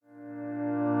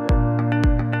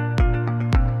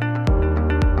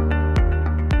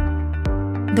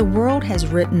The world has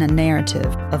written a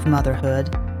narrative of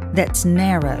motherhood that's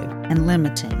narrow and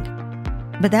limiting,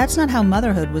 but that's not how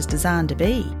motherhood was designed to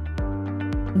be.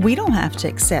 We don't have to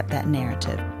accept that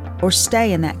narrative or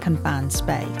stay in that confined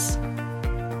space.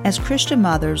 As Christian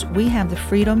mothers, we have the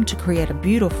freedom to create a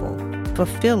beautiful,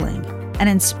 fulfilling, and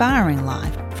inspiring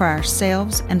life for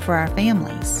ourselves and for our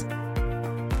families.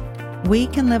 We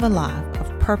can live a life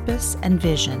of purpose and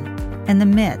vision in the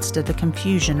midst of the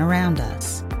confusion around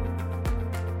us.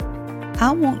 I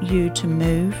want you to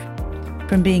move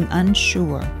from being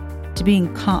unsure to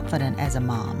being confident as a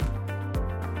mom.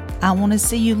 I want to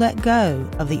see you let go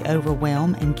of the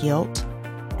overwhelm and guilt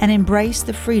and embrace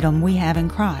the freedom we have in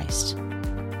Christ.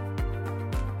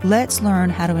 Let's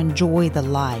learn how to enjoy the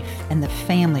life and the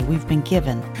family we've been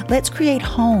given. Let's create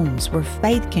homes where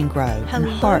faith can grow and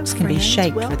hearts can be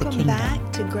shaped for the kingdom. Welcome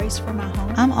back to Grace for My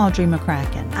Home. I'm Audrey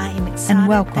McCracken. I am excited and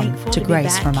welcome thankful to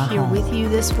Grace be for back My here Home. with you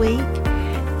this week.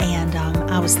 And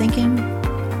I was thinking,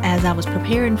 as I was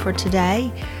preparing for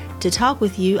today to talk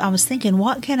with you, I was thinking,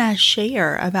 what can I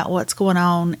share about what's going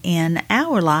on in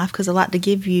our life? Because I like to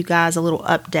give you guys a little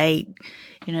update,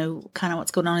 kind of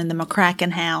what's going on in the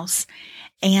McCracken house.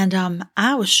 And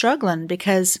I was struggling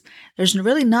because there's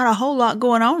really not a whole lot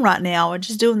going on right now. We're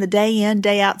just doing the day in,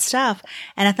 day out stuff.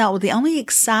 And I thought, well, the only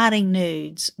exciting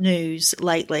news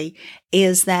lately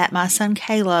is that my son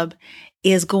Caleb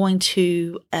is going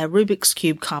to a Rubik's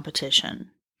Cube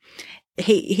competition.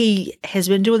 He has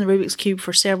been doing the Rubik's Cube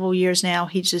for several years now.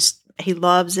 He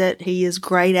loves it. He is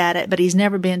great at it, but he's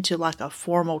never been to like a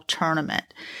formal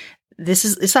tournament.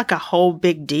 It's like a whole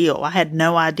big deal. I had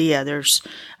no idea.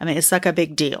 It's like a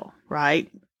big deal,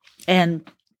 right? And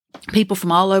people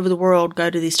from all over the world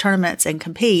go to these tournaments and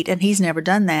compete, and he's never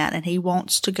done that, and he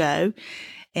wants to go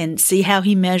and see how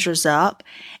he measures up.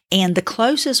 And the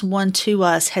closest one to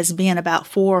us has been about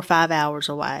 4 or 5 hours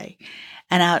away.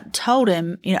 And I told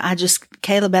him,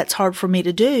 Caleb, that's hard for me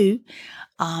to do.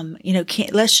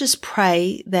 Let's just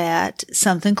pray that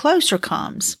something closer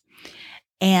comes.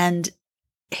 And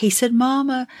he said,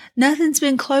 Mama, nothing's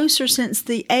been closer since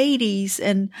the 80s.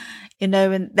 And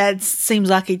that seems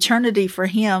like eternity for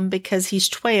him because he's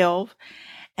 12.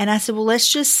 And I said, well,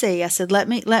 let's just see. I said, let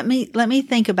me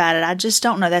think about it. I just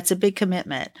don't know. That's a big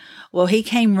commitment. Well, he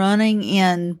came running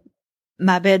in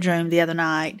my bedroom the other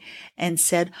night and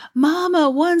said, Mama,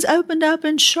 one's opened up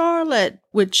in Charlotte,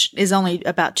 which is only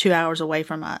about 2 hours away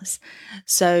from us.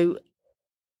 So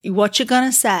what you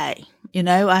gonna say?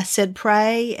 I said,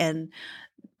 pray, and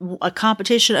a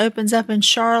competition opens up in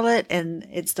Charlotte, and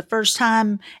it's the first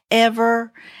time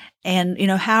ever. And,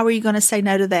 how are you going to say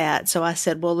no to that? So I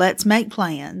said, well, let's make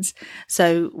plans.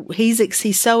 So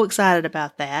he's so excited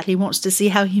about that. He wants to see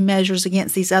how he measures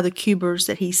against these other cubers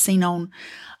that he's seen on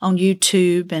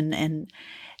YouTube and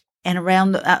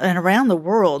around the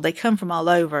world. They come from all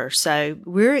over. So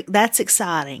that's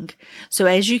exciting. So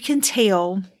as you can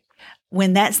tell,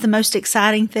 when that's the most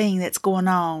exciting thing that's going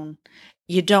on,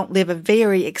 you don't live a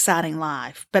very exciting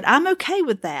life, but I'm okay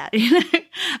with that.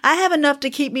 I have enough to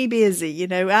keep me busy.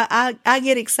 I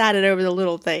get excited over the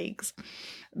little things,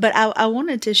 but I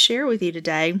wanted to share with you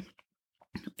today,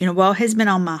 what has been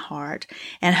on my heart,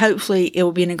 and hopefully it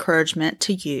will be an encouragement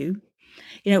to you.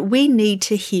 We need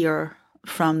to hear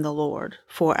from the Lord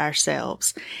for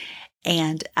ourselves.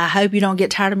 And I hope you don't get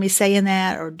tired of me saying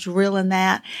that or drilling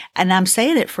that. And I'm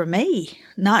saying it for me,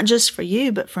 not just for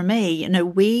you, but for me.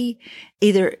 We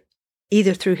either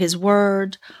through His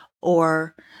Word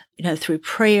or, through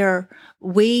prayer,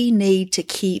 we need to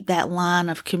keep that line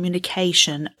of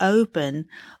communication open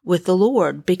with the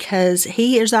Lord because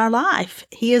He is our life.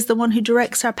 He is the one who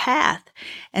directs our path.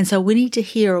 And so we need to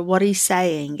hear what He's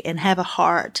saying and have a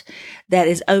heart that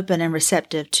is open and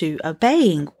receptive to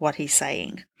obeying what He's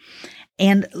saying.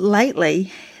 And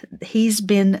lately,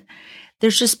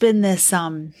 there's just been this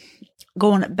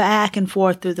going back and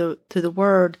forth through the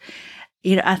Word.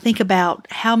 I think about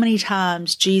how many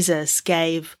times Jesus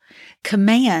gave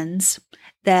commands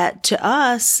that to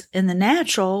us in the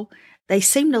natural, they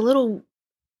seemed a little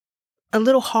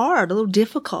hard, a little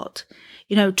difficult.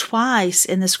 Twice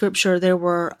in the Scripture there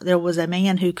was a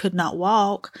man who could not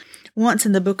walk. Once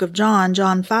in the book of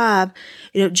John 5,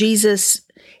 Jesus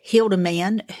healed a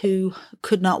man who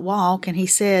could not walk, and He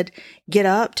said, get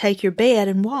up, take your bed,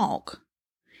 and walk.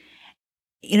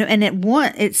 And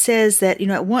it says that,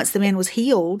 at once the man was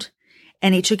healed,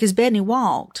 and he took his bed and he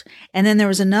walked. And then there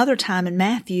was another time in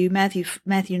Matthew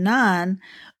 9,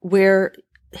 where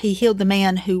He healed the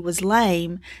man who was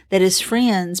lame, that his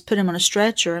friends put him on a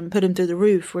stretcher and put him through the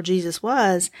roof where Jesus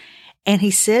was. And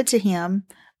He said to him,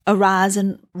 arise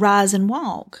and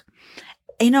walk.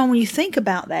 When you think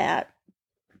about that,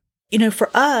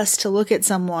 For us to look at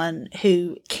someone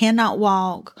who cannot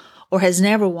walk or has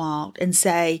never walked and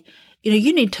say,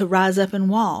 you need to rise up and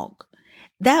walk,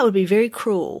 that would be very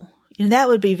cruel. That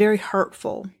would be very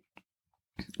hurtful.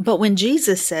 But when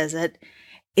Jesus says it,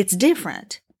 it's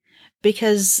different,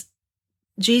 because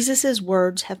Jesus'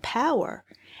 words have power.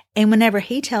 And whenever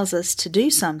he tells us to do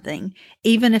something,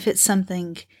 even if it's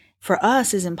something for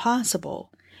us is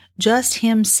impossible, just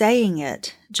him saying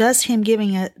it, just him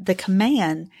giving it the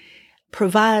command,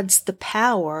 provides the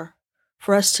power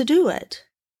for us to do it.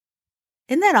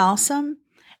 Isn't that awesome?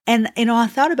 And, I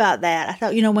thought about that. I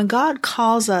thought, when God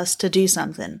calls us to do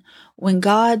something, when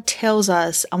God tells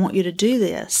us, I want you to do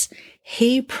this,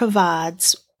 he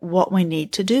provides what we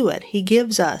need to do it. He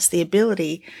gives us the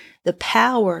ability, the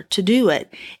power to do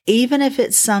it, even if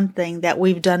it's something that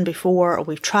we've done before or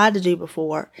we've tried to do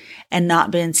before and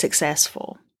not been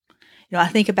successful. I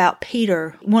think about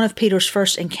Peter. One of Peter's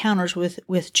first encounters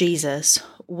with Jesus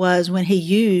was when he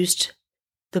used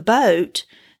the boat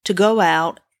to go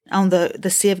out on the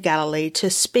Sea of Galilee to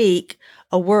speak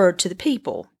a word to the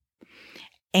people.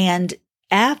 And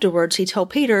afterwards, he told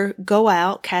Peter, go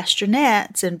out, cast your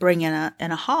nets, and bring in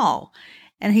a haul.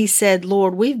 And he said,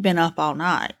 Lord, we've been up all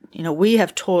night. We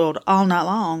have toiled all night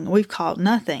long. We've caught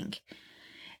nothing.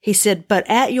 He said, but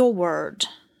at your word,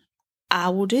 I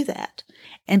will do that.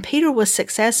 And Peter was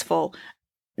successful,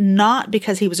 not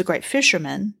because he was a great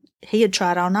fisherman. He had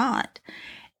tried all night.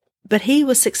 But he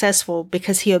was successful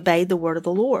because he obeyed the word of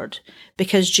the Lord,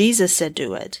 because Jesus said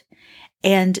do it.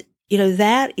 And,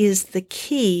 that is the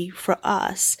key for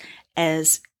us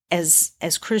as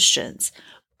Christians.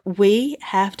 We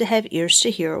have to have ears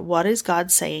to hear, what is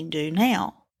God saying do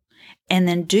now? And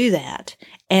then do that.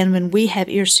 And when we have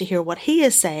ears to hear what he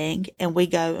is saying, and we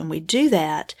go and we do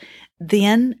that,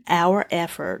 then our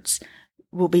efforts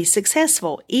will be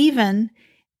successful, even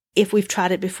if we've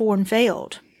tried it before and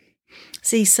failed.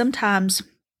 See, sometimes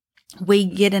we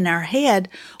get in our head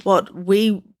what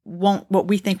we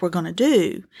think we're going to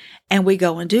do, and we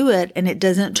go and do it, and it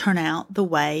doesn't turn out the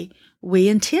way we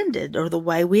intended or the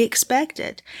way we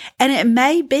expected. And it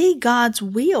may be God's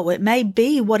will. It may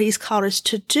be what he's called us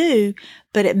to do,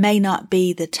 but it may not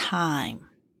be the time.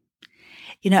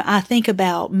 I think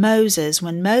about Moses.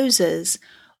 When Moses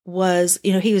was,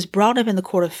 he was brought up in the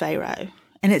court of Pharaoh,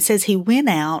 and it says he went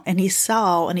out and he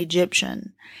saw an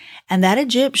Egyptian. And that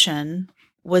Egyptian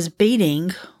was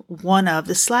beating one of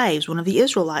the slaves, one of the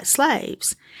Israelite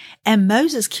slaves. And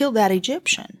Moses killed that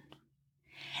Egyptian.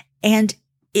 And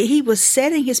he was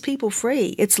setting his people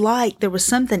free. It's like there was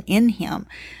something in him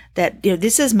that,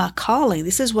 this is my calling.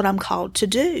 This is what I'm called to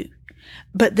do.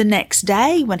 But the next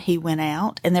day when he went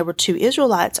out and there were two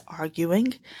Israelites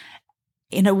arguing,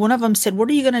 one of them said, what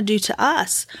are you going to do to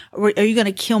us? Are you going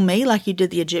to kill me like you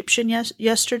did the Egyptian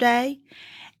yesterday?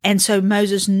 And so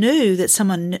Moses knew that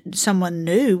someone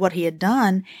knew what he had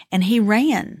done, and he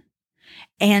ran.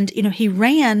 And, he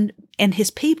ran, and his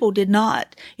people did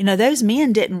not, those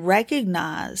men didn't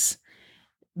recognize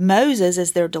Moses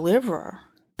as their deliverer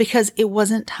because it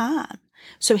wasn't time.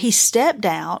 So he stepped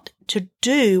out to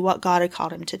do what God had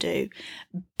called him to do,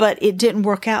 but it didn't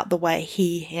work out the way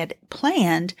he had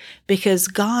planned, because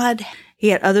he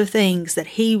had other things that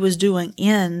he was doing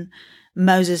in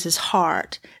Moses'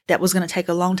 heart that was going to take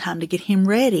a long time to get him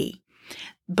ready.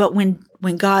 But when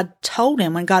God told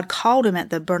him, when God called him at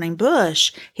the burning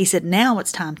bush, he said, now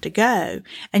it's time to go.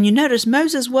 And you notice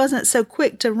Moses wasn't so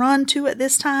quick to run to it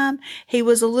this time. He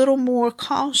was a little more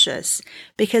cautious,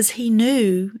 because he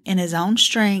knew in his own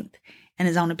strength and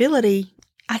his own ability,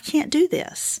 I can't do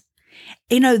this.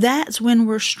 That's when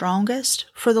we're strongest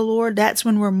for the Lord. That's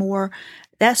when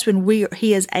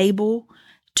he is able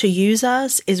to use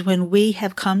us, is when we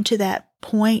have come to that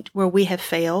point where we have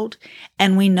failed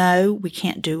and we know we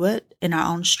can't do it in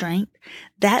our own strength.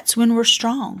 That's when we're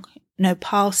strong.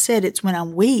 Paul said it's when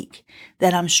I'm weak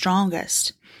that I'm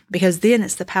strongest, because then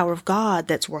it's the power of God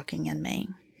that's working in me.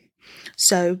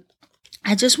 So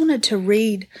I just wanted to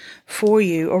read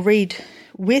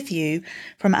with you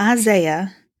from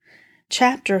Isaiah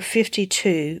chapter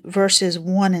 52, verses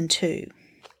 1 and 2.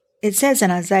 It says in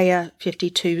Isaiah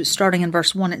 52, starting in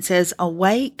verse 1, it says,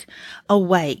 Awake,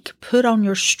 awake, put on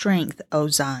your strength, O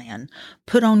Zion.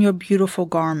 Put on your beautiful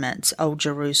garments, O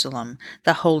Jerusalem,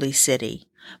 the holy city.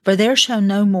 For there shall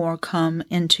no more come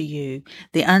into you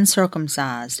the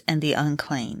uncircumcised and the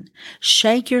unclean.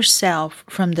 Shake yourself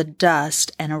from the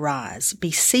dust and arise. Be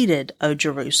seated, O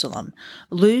Jerusalem.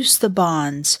 Loose the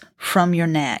bonds from your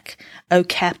neck, O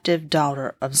captive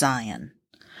daughter of Zion.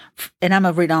 And I'm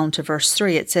going to read on to verse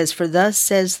 3. It says, For thus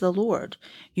says the Lord,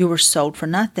 you were sold for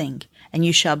nothing, and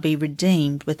you shall be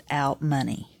redeemed without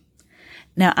money.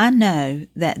 Now, I know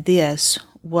that this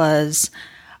was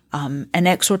an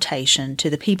exhortation to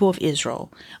the people of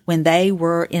Israel when they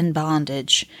were in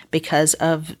bondage because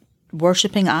of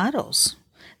worshiping idols.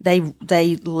 They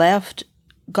left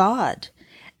God.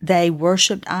 They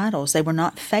worshiped idols. They were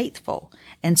not faithful.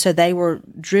 And so they were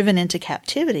driven into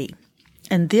captivity.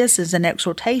 And this is an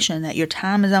exhortation that your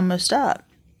time is almost up,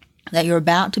 that you're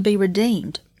about to be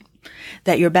redeemed,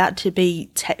 that you're about to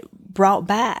be brought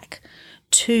back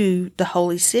to the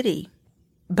holy city.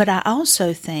 But I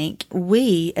also think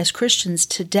we as Christians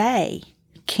today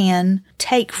can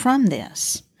take from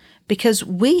this, because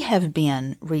we have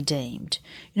been redeemed.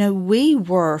 We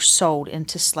were sold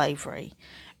into slavery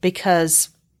because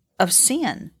of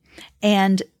sin,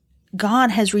 and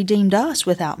God has redeemed us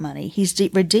without money. He's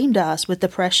redeemed us with the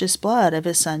precious blood of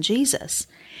His Son, Jesus.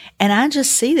 And I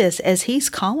just see this as He's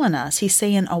calling us. He's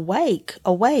saying, awake,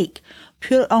 awake.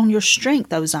 Put on your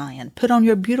strength, O Zion. Put on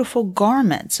your beautiful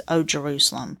garments, O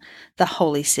Jerusalem, the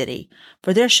holy city.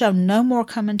 For there shall no more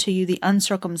come unto you the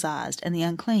uncircumcised and the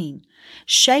unclean.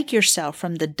 Shake yourself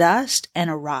from the dust and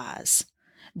arise.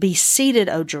 Be seated,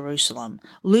 O Jerusalem.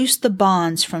 Loose the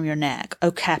bonds from your neck,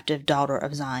 O captive daughter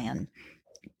of Zion.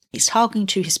 He's talking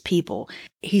to His people.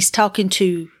 He's talking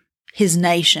to His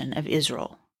nation of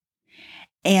Israel.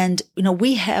 And,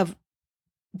 we have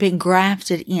been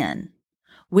grafted in.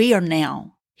 We are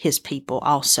now His people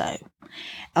also,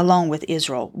 along with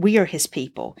Israel. We are His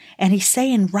people. And He's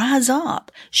saying, rise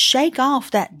up, shake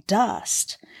off that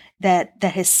dust that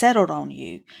has settled on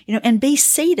you, and be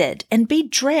seated and be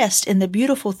dressed in the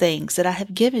beautiful things that I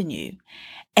have given you.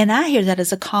 And I hear that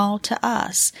as a call to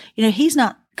us. He's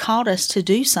not called us to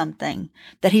do something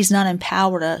that He's not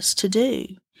empowered us to do.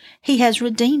 He has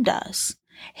redeemed us.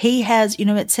 He has,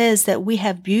 it says that we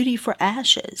have beauty for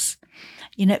ashes.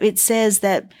 It says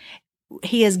that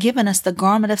He has given us the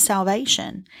garment of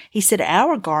salvation. He said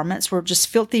our garments were just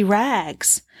filthy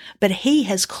rags, but He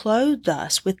has clothed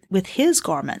us with His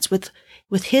garments,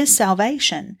 with His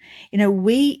salvation.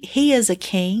 He is a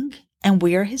king and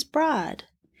we are His bride.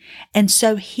 And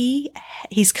so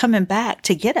He's coming back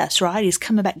to get us, right? He's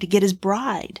coming back to get His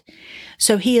bride.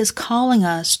 So He is calling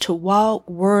us to walk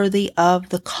worthy of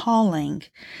the calling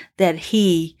that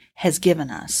He has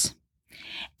given us.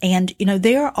 And,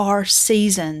 there are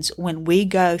seasons when we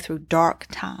go through dark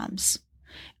times.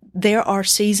 There are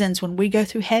seasons when we go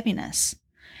through heaviness.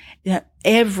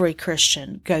 Every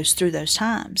Christian goes through those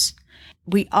times.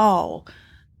 We all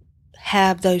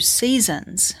have those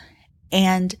seasons.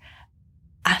 And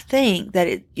I think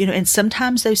that and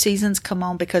sometimes those seasons come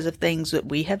on because of things that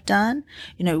we have done,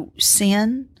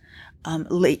 sin,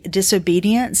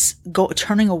 disobedience,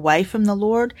 turning away from the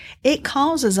Lord. It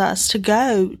causes us to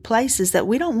go places that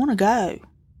we don't want to go.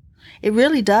 It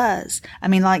really does. I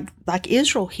mean, like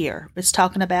Israel here, it's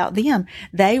talking about them.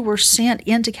 They were sent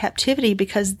into captivity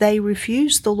because they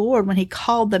refused the Lord when He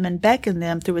called them and beckoned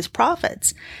them through His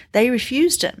prophets. They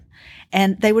refused Him,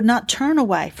 and they would not turn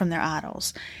away from their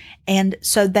idols. And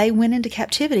so they went into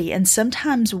captivity. And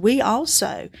sometimes we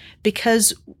also,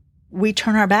 because we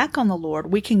turn our back on the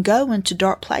Lord, we can go into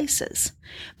dark places.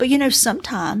 But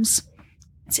sometimes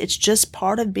it's just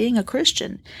part of being a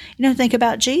Christian. Think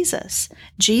about Jesus.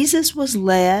 Jesus was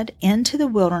led into the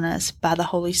wilderness by the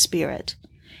Holy Spirit.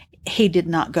 He did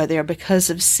not go there because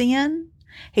of sin.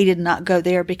 He did not go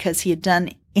there because He had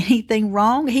done anything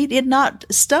wrong. He did not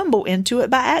stumble into it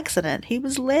by accident. He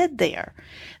was led there.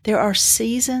 There are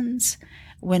seasons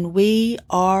when we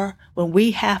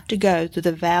have to go through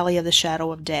the valley of the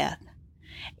shadow of death.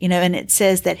 And it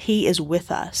says that He is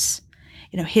with us.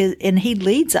 And He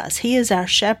leads us. He is our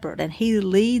shepherd, and He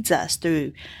leads us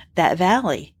through that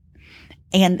valley.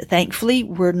 And thankfully,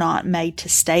 we're not made to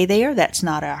stay there. That's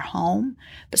not our home.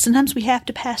 But sometimes we have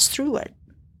to pass through it.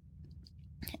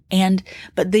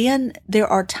 But then there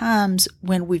are times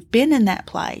when we've been in that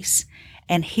place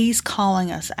and He's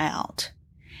calling us out,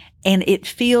 and it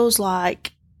feels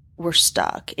like we're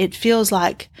stuck. It feels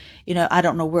like, I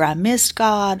don't know where I missed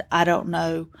God. I don't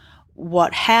know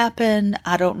what happened.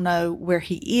 I don't know where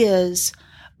He is,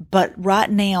 but right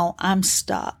now I'm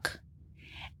stuck.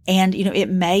 And, it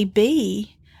may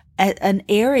be an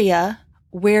area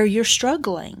where you're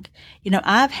struggling.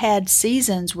 I've had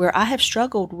seasons where I have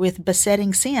struggled with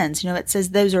besetting sins. It says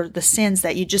those are the sins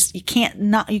that you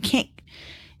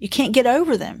can't get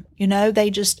over them.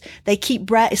 They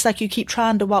keep it's like you keep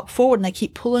trying to walk forward and they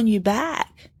keep pulling you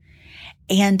back.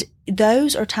 And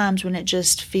those are times when it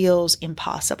just feels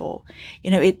impossible.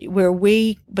 Where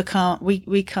we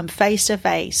come face to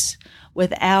face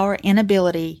with our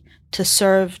inability to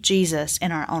serve Jesus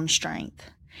in our own strength.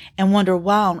 And wonder,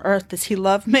 why on earth does He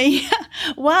love me?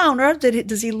 Why on earth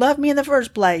does he love me in the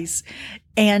first place?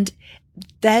 And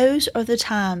those are the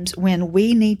times when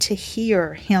we need to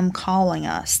hear him calling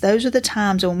us. Those are the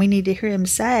times when we need to hear him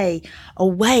say,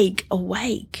 awake,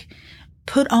 awake,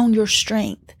 put on your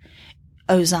strength,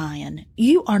 O Zion.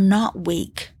 You are not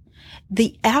weak.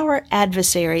 Our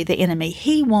adversary, the enemy,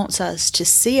 he wants us to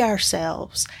see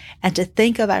ourselves and to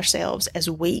think of ourselves as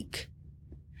weak.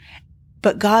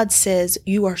 But God says,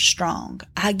 you are strong.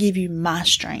 I give you my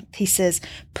strength. He says,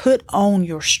 put on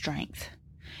your strength.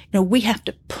 We have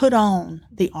to put on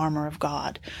the armor of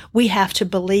God. We have to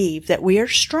believe that we are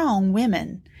strong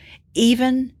women,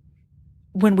 even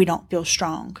when we don't feel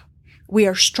strong. We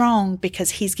are strong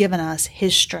because he's given us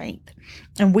his strength.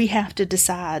 And we have to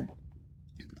decide,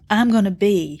 I'm going to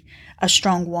be a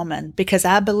strong woman because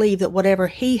I believe that whatever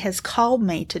he has called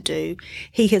me to do,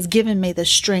 he has given me the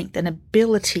strength and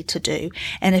ability to do.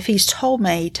 And if he's told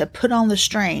me to put on the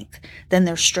strength, then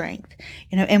there's strength.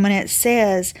 And when it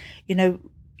says,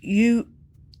 you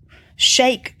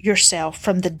shake yourself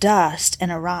from the dust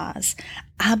and arise.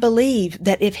 I believe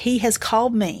that if he has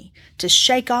called me to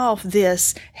shake off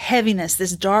this heaviness,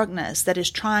 this darkness that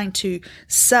is trying to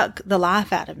suck the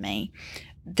life out of me,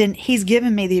 then he's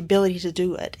given me the ability to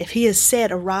do it. If he has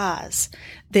said arise,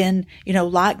 then,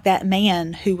 like that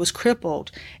man who was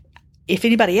crippled, if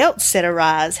anybody else said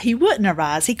arise, he wouldn't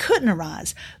arise. He couldn't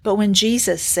arise. But when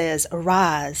Jesus says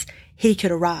arise, he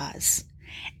could arise.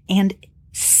 And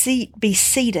be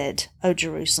seated, O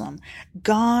Jerusalem.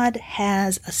 God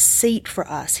has a seat for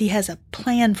us. He has a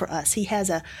plan for us. He has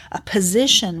a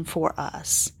position for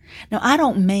us. Now, I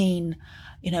don't mean,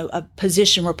 a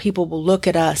position where people will look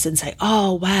at us and say,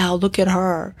 oh, wow, look at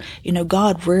her.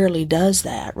 God rarely does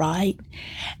that, right?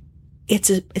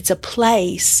 It's a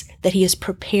place that he has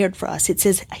prepared for us. It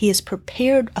says he has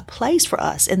prepared a place for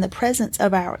us in the presence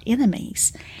of our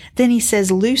enemies. Then he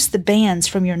says, loose the bands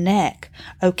from your neck,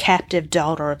 O captive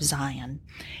daughter of Zion.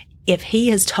 If he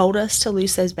has told us to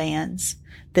loose those bands,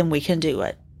 then we can do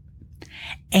it.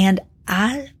 And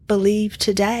I believe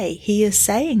today he is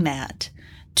saying that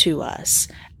to us.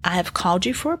 I have called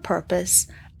you for a purpose.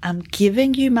 I'm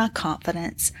giving you my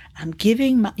confidence. I'm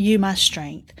giving you my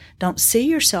strength. Don't see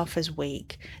yourself as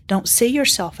weak. Don't see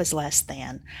yourself as less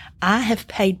than. I have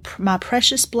paid my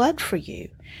precious blood for you.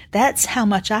 That's how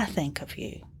much I think of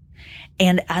you.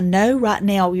 And I know right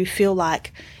now you feel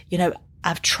like,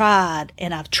 I've tried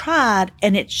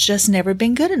and it's just never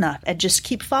been good enough. I just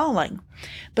keep falling.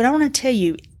 But I want to tell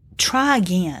you, try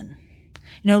again.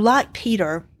 Like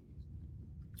Peter,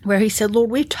 where he said,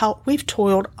 Lord, we've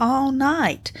toiled all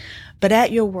night, but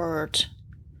at your word,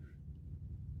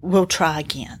 we'll try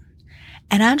again.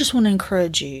 And I just want to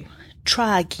encourage you,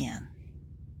 try again.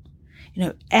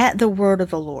 At the word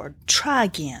of the Lord, try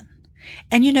again.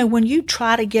 And when you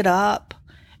try to get up,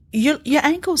 your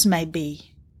ankles may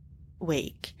be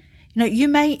weak.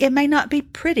 It may not be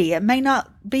pretty. It may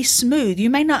not be smooth. You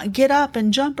may not get up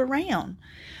and jump around.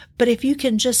 But if you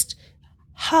can just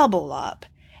hobble up,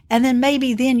 and then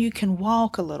maybe then you can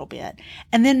walk a little bit.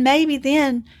 And then maybe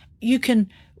then you can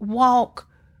walk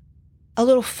a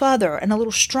little further and a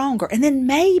little stronger. And then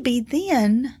maybe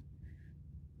then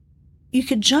you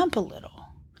could jump a little.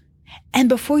 And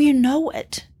before you know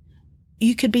it,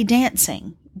 you could be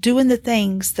dancing, doing the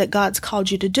things that God's called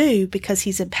you to do because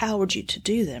he's empowered you to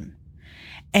do them.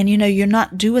 And you're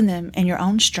not doing them in your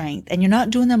own strength, and you're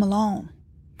not doing them alone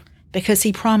because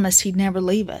he promised he'd never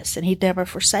leave us and he'd never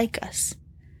forsake us.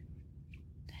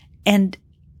 And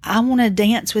I want to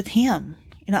dance with him.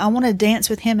 I want to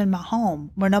dance with him in my home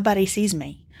where nobody sees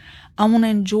me. I want to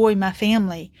enjoy my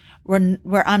family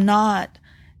where I'm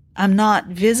not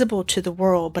visible to the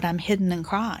world, but I'm hidden in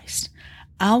Christ.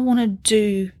 I want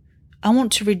to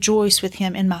rejoice with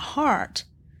him in my heart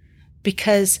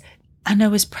because I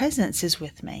know his presence is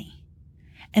with me.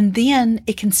 And then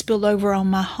it can spill over on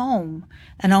my home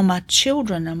and on my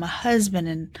children and my husband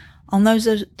and on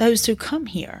those who come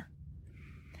here.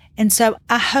 And so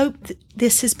I hope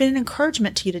this has been an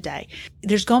encouragement to you today.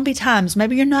 There's going to be times,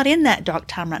 maybe you're not in that dark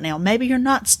time right now. Maybe you're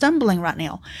not stumbling right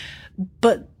now.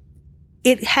 But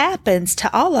it happens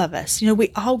to all of us.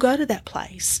 We all go to that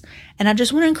place. And I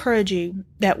just want to encourage you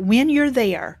that when you're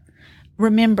there,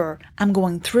 remember, I'm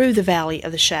going through the valley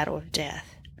of the shadow of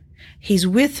death. He's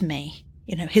with me.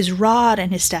 His rod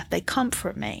and his staff, they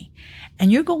comfort me.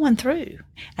 And you're going through.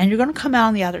 And you're going to come out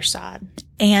on the other side.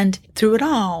 And through it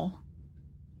all,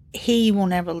 he will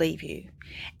never leave you.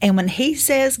 And when he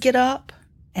says get up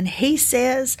and he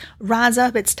says rise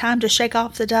up, it's time to shake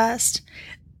off the dust,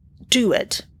 do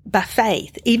it by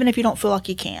faith, even if you don't feel like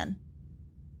you can.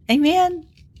 Amen.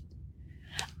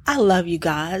 I love you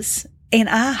guys. And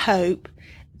I hope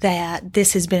that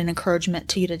this has been an encouragement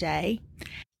to you today.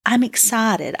 I'm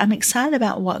excited. I'm excited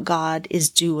about what God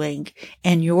is doing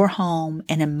in your home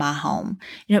and in my home.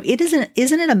 Isn't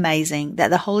it amazing that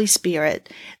the Holy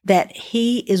Spirit, that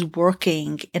He is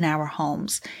working in our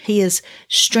homes? He is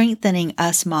strengthening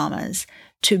us mamas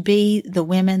to be the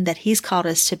women that He's called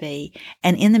us to be.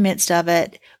 And in the midst of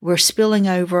it, we're spilling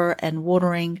over and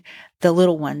watering the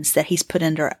little ones that He's put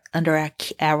under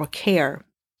our care.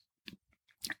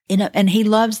 And He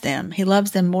loves them. He loves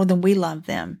them more than we love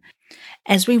them.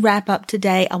 As we wrap up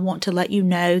today, I want to let you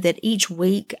know that each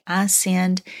week I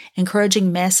send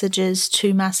encouraging messages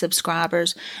to my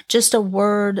subscribers, just a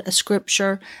word, a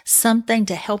scripture, something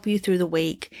to help you through the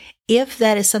week. If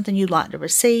that is something you'd like to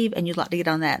receive and you'd like to get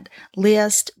on that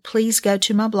list, please go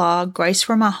to my blog,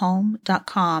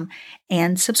 graceformyhome.com,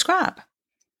 and subscribe.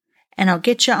 And I'll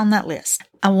get you on that list.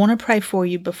 I want to pray for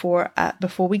you before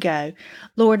we go.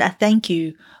 Lord, I thank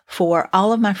you for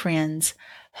all of my friends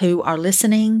who are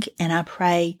listening, and I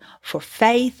pray for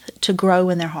faith to grow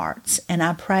in their hearts. And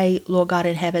I pray, Lord God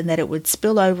in heaven, that it would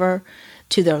spill over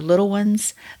to their little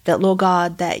ones, that, Lord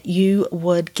God, that you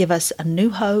would give us a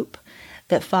new hope,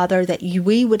 that, Father, that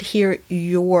we would hear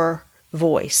your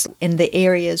voice in the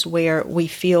areas where we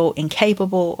feel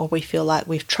incapable or we feel like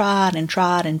we've tried and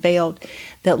failed,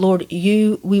 that, Lord,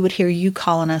 we would hear you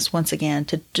calling us once again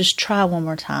to just try one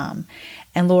more time.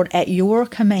 And, Lord, at your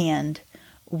command,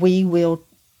 we will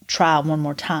try one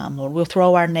more time, Lord. We'll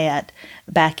throw our net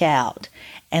back out.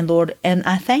 And Lord, and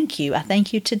I thank you. I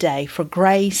thank you today for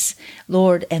grace,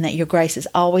 Lord, and that your grace is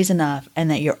always enough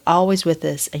and that you're always with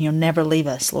us and you'll never leave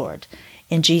us, Lord.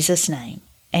 In Jesus' name,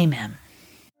 amen.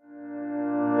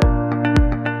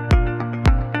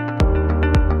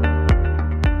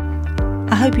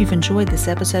 I hope you've enjoyed this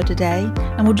episode today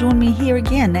and will join me here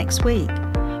again next week.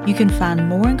 You can find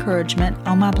more encouragement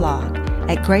on my blog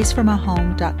at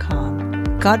graceformyhome.com.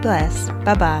 God bless.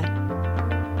 Bye-bye.